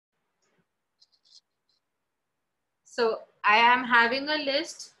So I am having a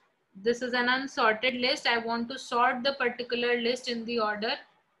list. This is an unsorted list. I want to sort the particular list in the order.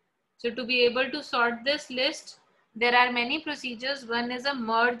 So to be able to sort this list, there are many procedures. One is a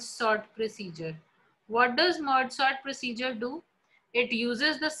merge sort procedure. What does merge sort procedure do? It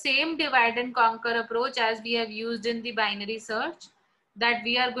uses the same divide and conquer approach as we have used in the binary search, that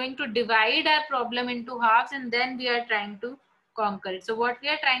we are going to divide our problem into halves and then we are trying to conquer it. So what we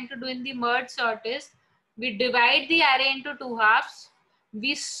are trying to do in the merge sort is we divide the array into two halves,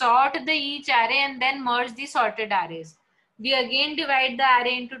 we sort the each array and then merge the sorted arrays. We again divide the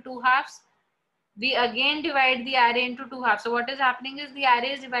array into two halves. We again divide the array into two halves. So what is happening is the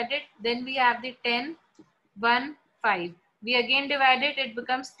array is divided. Then we have the 10, 1, 5. We again divide it. It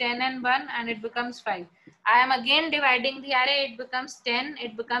becomes 10 and 1 and it becomes 5. I am again dividing the array. It becomes 10.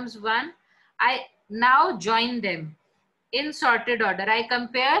 It becomes 1. I now join them in sorted order. I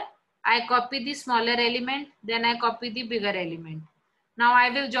compare. I copy the smaller element. Then I copy the bigger element. Now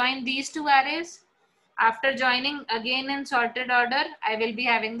I will join these two arrays. After joining again in sorted order, I will be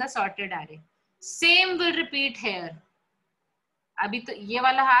having the sorted array. Same will repeat here. अभी तो ये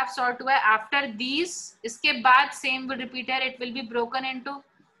वाला half sort हुआ है. After these इसके बाद same will repeat here. It will be broken into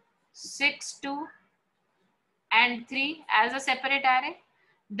 6, 2 and 3 as a separate array.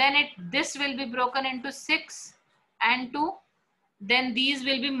 Then this will be broken into 6 and 2. Then these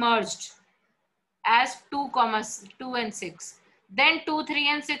will be merged as 2, 2 and 6. Then 2, 3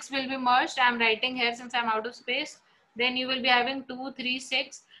 and 6 will be merged. I am writing here since I am out of space. Then you will be having 2, 3,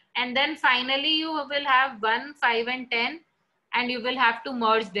 6. And then finally you will have 1, 5 and 10. And you will have to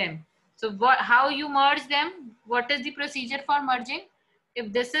merge them. So how you merge them? What is the procedure for merging?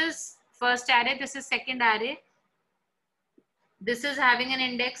 If this is first array, this is second array. This is having an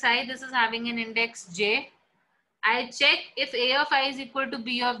index I, this is having an index j. I check if a of I is equal to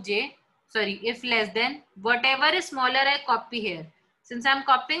b of j. Sorry, if less than, whatever is smaller I copy here. Since I'm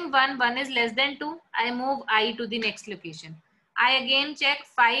copying 1, 1 is less than 2, I move I to the next location. I again check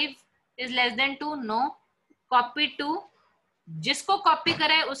 5 is less than 2, no. Copy 2. जिसको copy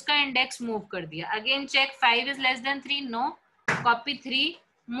करा है उसका index move कर दिया. Again check 5 is less than 3, no. Copy 3,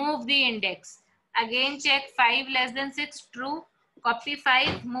 move the index. Again check 5 less than 6, true. Copy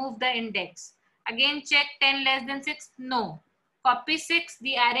 5, move the index. Again check 10 less than 6, no. Copy 6,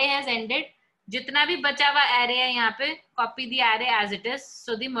 the array has ended. जितना भी बचा हुआ array है यहाँ पे, copy the array as it is,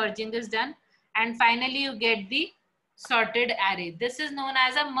 so the merging is done. And finally you get the sorted array. This is known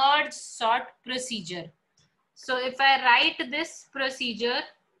as a merge sort procedure. So if I write this procedure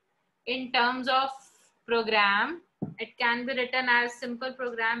in terms of program, it can be written as simple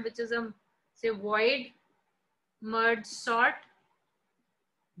program, which is a say void merge sort.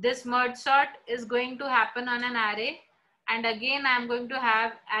 This merge sort is going to happen on an array, and again I'm going to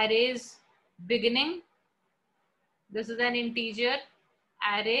have arrays beginning. This is an integer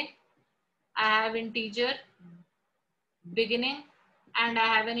array. I have integer beginning and I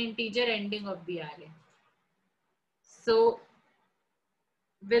have an integer ending of the array. So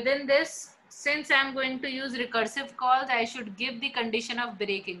within this, since I am going to use recursive calls, I should give the condition of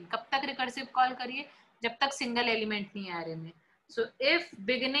breaking. कब तक recursive call करिए? जब तक single element नहीं आ रहे में. So if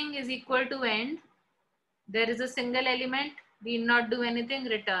beginning is equal to end, there is a single element, we need not do anything,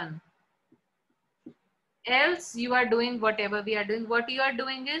 return. Else you are doing whatever we are doing. What you are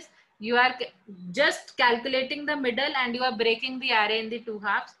doing is you are just calculating the middle and you are breaking the array in the two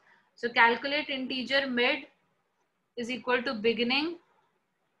halves. So calculate integer mid is equal to beginning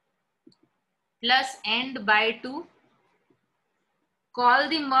plus end by 2. Call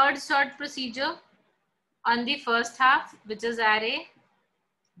the merge sort procedure on the first half, which is array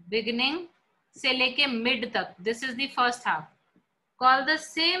beginning से लेके mid तक. This is the first half. Call the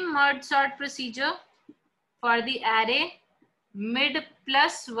same merge sort procedure for the array mid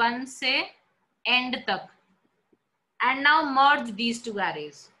plus 1 से end तक. And now merge these two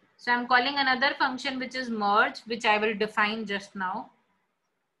arrays. So I'm calling another function which is merge, which I will define just now.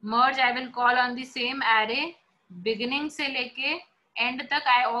 Merge I will call on the same array beginning से लेके end तक.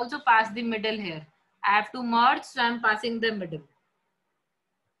 I also pass the middle here. I have to merge, so I'm passing the middle.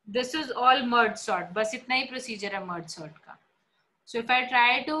 This is all merge sort. बस इतना ही procedure है merge sort का. So if I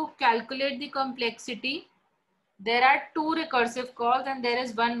try to calculate the complexity, there are two recursive calls and there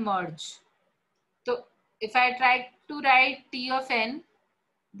is one merge. So if I try to write t of n,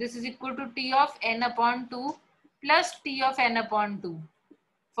 this is equal to t of n upon 2 plus t of n upon 2.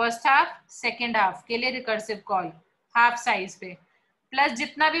 First half, second half के लिए recursive call, half size पे, plus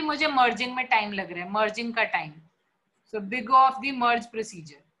जितना भी मुझे merging में time लग रहा है, merging का time. So big O of the merge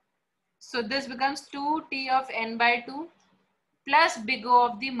procedure. So this becomes 2t of n by 2 plus big O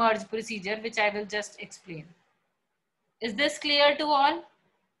of the merge procedure, which I will just explain. Is this clear to all?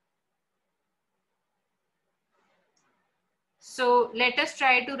 So let us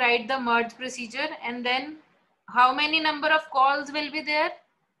try to write the merge procedure, and then how many number of calls will be there?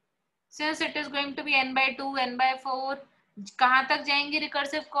 Since it is going to be n by 2, n by 4, कहाँ तक जाएंगी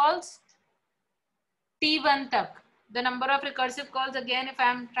recursive calls? T1 tak. The number of recursive calls, again, if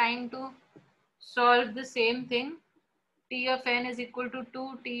I am trying to solve the same thing, T of n is equal to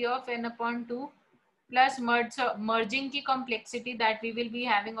 2 T of n upon 2 plus merging की complexity that we will be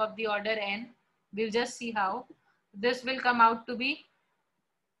having of the order n. We'll just see how. This will come out to be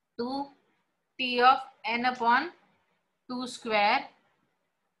 2 T of n upon 2 square.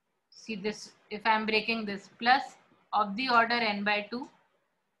 See this, if I am breaking this, plus of the order n by 2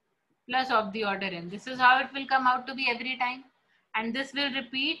 plus of the order n. This is how it will come out to be every time. And this will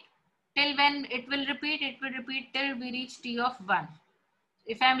repeat till when it will repeat till we reach T of 1.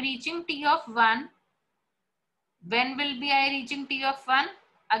 If I am reaching T of 1, when will be I reaching T of 1?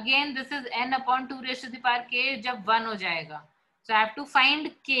 Again, this is n upon 2 raised to the power k जब 1 हो जाएगा. So I have to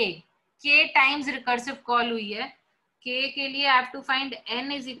find k. K times recursive call हुई है. K के लिए I have to find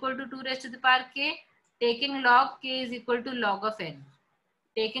n is equal to 2 raised to the power k. Taking log, k is equal to log of n.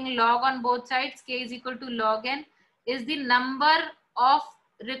 Taking log on both sides, k is equal to log n is the number of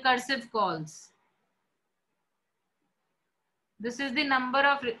recursive calls. This is the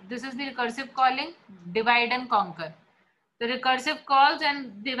recursive calling, divide and conquer. The recursive calls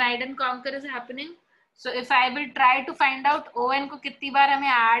and divide and conquer is happening. So if I will try to find out on को कितनी बार हमें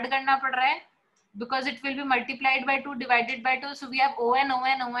add करना पड़ रहा है, because it will be multiplied by 2 divided by 2. So we have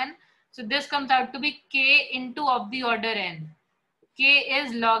on. So this comes out to be k into of the order n. K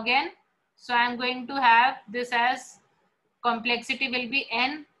is log n. So I am going to have this as complexity will be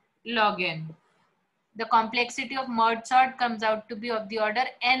n log n. The complexity of merge sort comes out to be of the order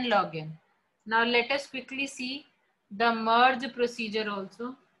n log n. Now let us quickly see the merge procedure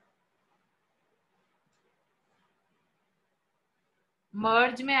also.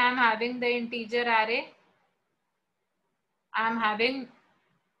 Merge में I am having the integer array. I am having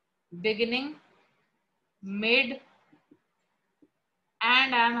beginning, mid,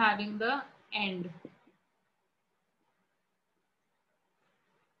 and I am having the end.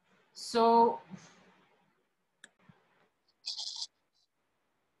 So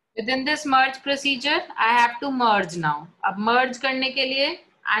within this merge procedure, I have to merge now. अब merge करने के लिए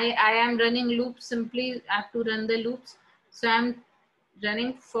I am running loops. Simply I have to run the loops. So I am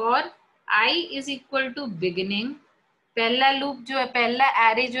running for I is equal to beginning. पहला loop जो है, पहला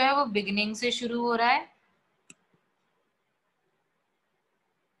array जो है वो बिगिनिंग से शुरू हो रहा है.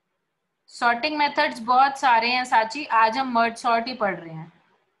 सॉर्टिंग मेथड्स बहुत सारे हैं साची, आज हम मर्ज सॉर्ट ही पढ़ रहे हैं.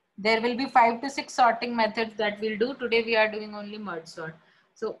 There will be 5 to 6 sorting methods that we'll do. Today we are doing only merge sort.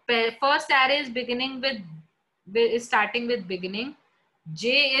 So first array is starting with beginning. J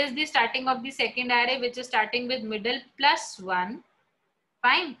is the starting of the second array, which is starting with middle plus 1.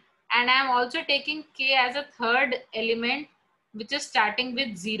 Fine. And I am also taking k as a third element, which is starting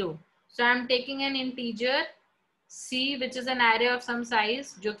with 0. So I am taking an integer c, which is an array of some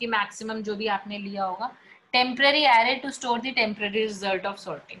size, जो कि maximum जो भी आपने लिया होगा. Temporary array to store the temporary result of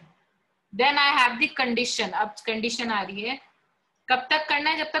sorting. Then I have the condition. अब condition आ रही है. कब तक करना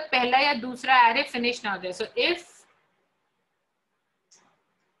है? जब तक पहला या दूसरा array finish ना हो जाए. So if,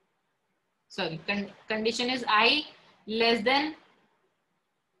 condition is I less than,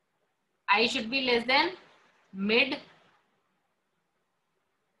 I should be less than mid,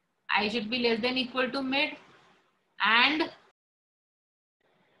 I should be less than equal to mid, and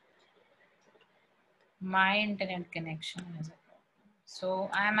my internet connection is a problem. So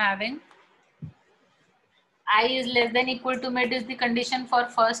I am having I is less than equal to mid is the condition for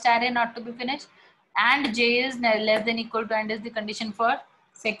first array not to be finished, and j is less than equal to end is the condition for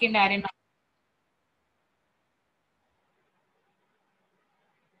second array not.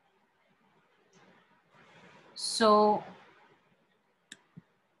 So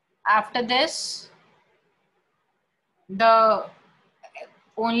after this, the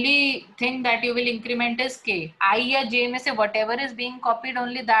only thing that you will increment is k. I या j में से whatever is being copied,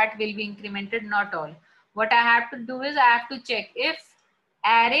 only that will be incremented, not all. What I have to do is I have to check if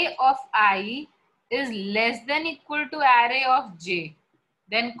array of I is less than equal to array of j,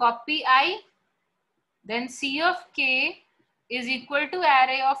 then copy I, then c of k is equal to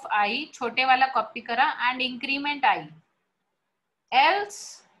array of I, छोटे वाला copy करा, and increment I.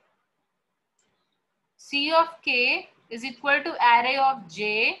 Else c of k is equal to array of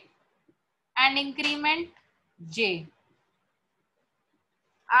j and increment j.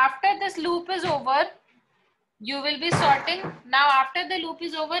 After this loop is over, you will be sorting. Now after the loop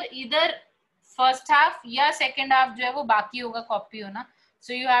is over, either first half या second half जो है वो बाकी होगा copy होना.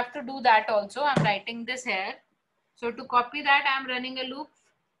 So you have to do that also. I'm writing this here. So to copy that, I'm running a loop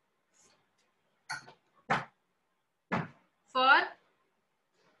for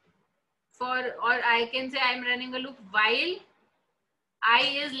or I can say I'm running a loop while I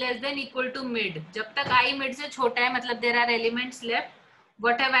is less than equal to mid. जब तक I mid से छोटा है, मतलब there are elements left.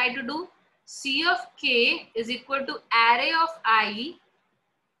 What have I to do? C of k is equal to array of I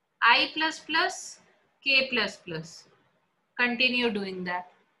plus plus, k plus plus. Continue doing that.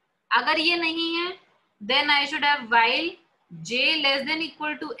 अगर ये नहीं है, then I should have while j less than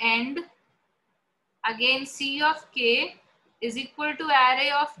equal to end. Again, C of k is equal to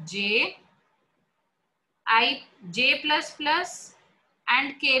array of j plus plus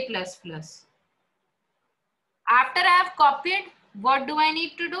and k plus plus. After I have copied, what do I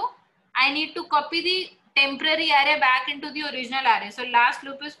need to do? I need to copy the temporary array back into the original array. So last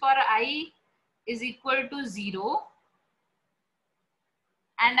loop is for I is equal to 0.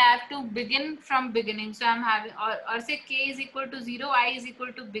 And I have to begin from beginning. So I'm having, or say k is equal to 0, I is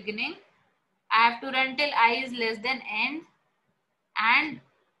equal to beginning. I have to run till I is less than end and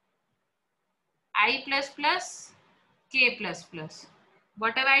I plus plus, k plus plus.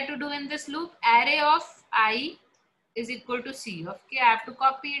 What have I to do in this loop? Array of I is equal to C of k. I have to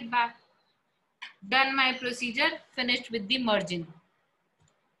copy it back. Done my procedure, finished with the merging.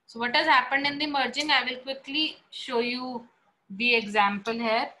 So what has happened in the merging? I will quickly show you the example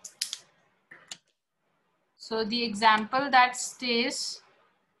here. So the example that says,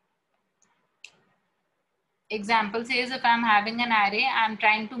 if I'm having an array, I'm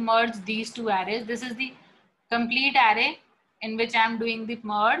trying to merge these two arrays. This is the complete array in which I'm doing the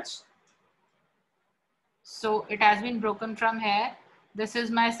merge. So it has been broken from here. This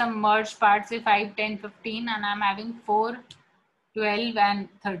is my some merged parts, say 5, 10, 15, and I'm having 4, 12 and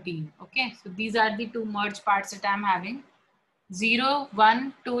 13. Okay, so these are the two merged parts that I'm having. 0,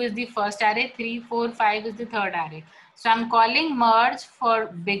 1, 2 is the first array, 3, 4, 5 is the third array. So I'm calling merge for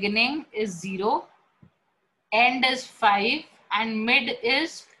beginning is 0, end is 5 and mid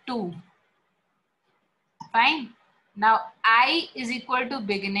is 2. Fine. Now I is equal to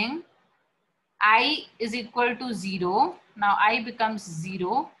beginning, I is equal to 0. Now I becomes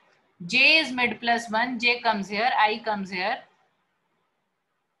 0. J is mid plus 1. J comes here. I comes here.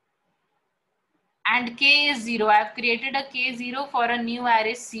 And k is 0. I have created a k0 for a new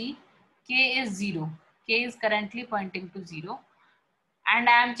array C. K is 0. K is currently pointing to 0. And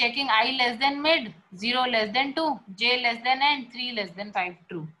I am checking I less than mid, 0 less than 2, J less than n, 3 less than 5,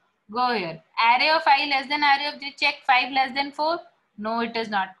 true. Go here. Array of I less than array of J, check 5 less than 4. No, it is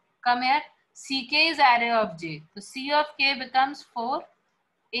not. Come here. Ck is array of J. So C of k becomes 4.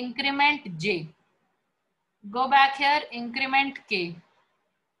 Increment J. Go back here. Increment K.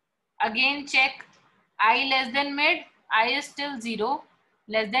 Again check I less than mid. I is still 0.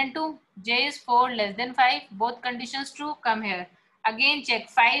 Less than 2. J is 4 less than 5. Both conditions true. Come here. Again check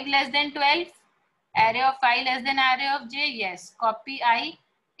 5 less than 12. Array of I less than array of J. Yes. Copy I.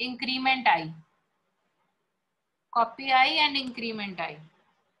 Increment I. Copy I and increment I.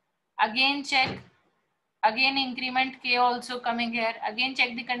 Again check. Again increment k also coming here. Again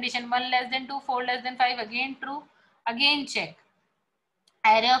check the condition 1 less than 2, 4 less than 5. Again true. Again check.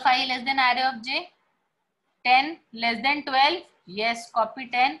 Array of I less than array of j. 10 less than 12. Yes, copy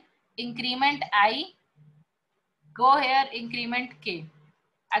 10. Increment I. Go here, increment k.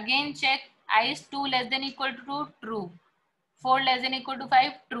 Again check. I is 2 less than equal to 2. True. 4 less than equal to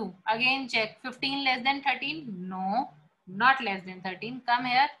 5. True. Again check. 15 less than 13. No. Not less than 13. Come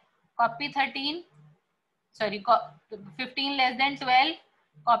here. Copy 13. Sorry, 15 less than 12,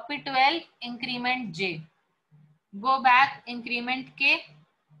 copy 12, increment j. Go back, increment k.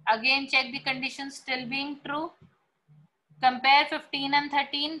 Again check the condition still being true. Compare 15 and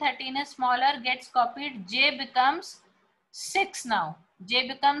 13. 13 is smaller, gets copied. J becomes 6 now. J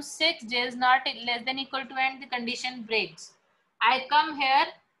becomes 6. J is not less than equal to end. The condition breaks. I come here.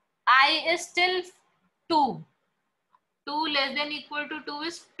 I is still 2. 2 less than equal to 2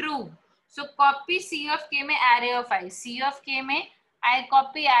 is true. So copy C of k में array of I. C of k में I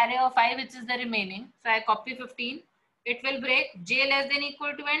copy array of I which is the remaining. So I copy 15. It will break. J less than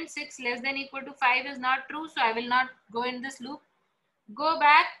equal to n. 6 less than equal to 5 is not true. So I will not go in this loop. Go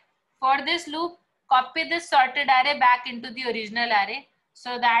back. For this loop, copy this sorted array back into the original array.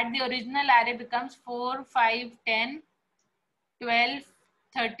 So that the original array becomes 4, 5, 10, 12,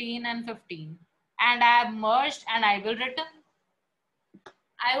 13 and 15. And I have merged and I will return.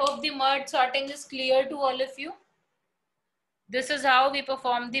 I hope the merge sorting is clear to all of you. This is how we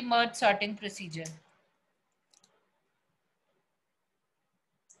perform the merge sorting procedure.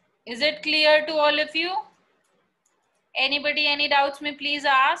 Is it clear to all of you? Anybody, any doubts, may please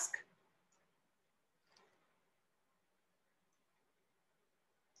ask.